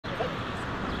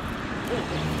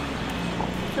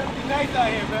It's trying to be nice out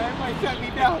here, man. Everybody shut me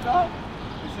down, dog.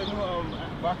 It's a new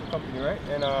vodka company, right?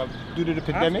 And due to the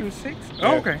pandemic. After 6? Yeah.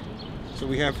 Oh, okay. So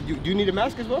we have. Do you need a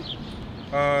mask as well?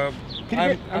 I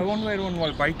won't wear one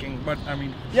while biking, but I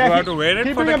mean, yeah, do I have to wear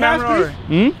it for the camera?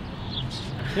 Hmm?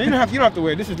 You don't have to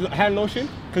wear it. This is hand lotion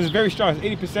because it's very strong.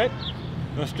 It's 80%.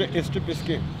 It'll strip your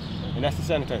skin, and that's the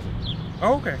sanitizer.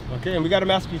 Oh, okay. Okay, and we got a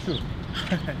mask for you too.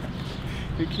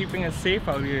 You're keeping us safe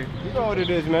out here. You know what it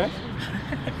is, man.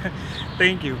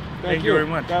 Thank you. Thank you very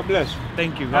much. God bless.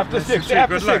 Thank you. After 6. Say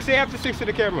after 6. Say after 6 to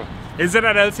the camera. Is it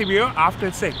at LCBO?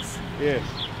 After 6? Yes.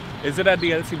 Is it at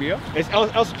the LCBO? It's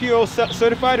LCBO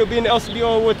certified. It'll be in the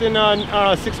LCBO within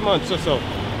 6 months or so.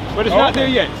 But it's not there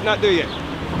yet. It's not there yet.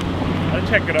 I'll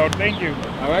check it out. Thank you.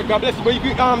 All right. God bless you. But you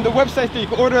can, the website's there. You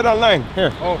can order it online.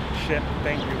 Here. Oh, shit.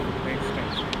 Thank you. Thanks.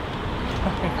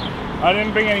 I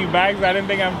didn't bring any bags. I didn't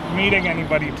think I'm meeting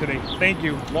anybody today. Thank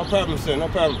you. No problem, sir. No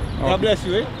problem. Okay. God bless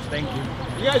you, eh? Thank you.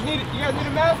 You guys need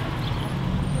a mask?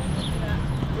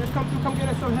 Just come get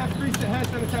us some free hand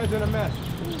sanitizer and a mask.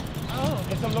 Oh.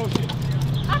 And some lotion.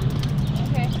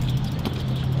 Okay.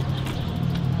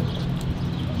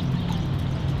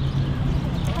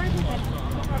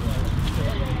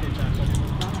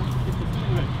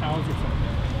 Towels or something.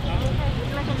 Would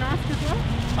you like a mask as well?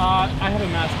 I have a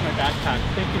mask in my backpack.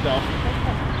 Thank you, though.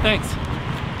 Thanks. Do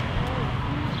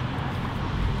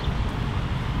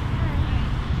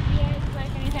you guys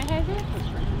like any sanitizer?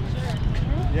 Sure.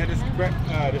 Yeah,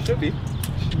 there should be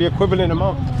equivalent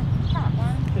amount.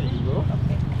 There you go.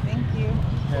 Okay, thank you.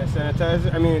 And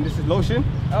sanitizer. I mean, this is lotion.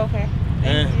 Okay.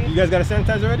 And you guys got a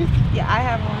sanitizer already? Yeah, I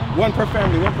have one. One per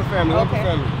family. One per family. One per Okay.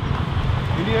 family.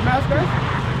 You need a mask, guys?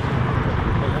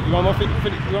 You want one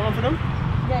for them?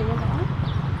 Yeah, you want one?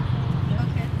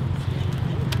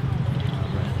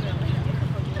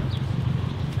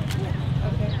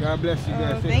 Okay. God bless you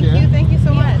guys. Take Thank care. you so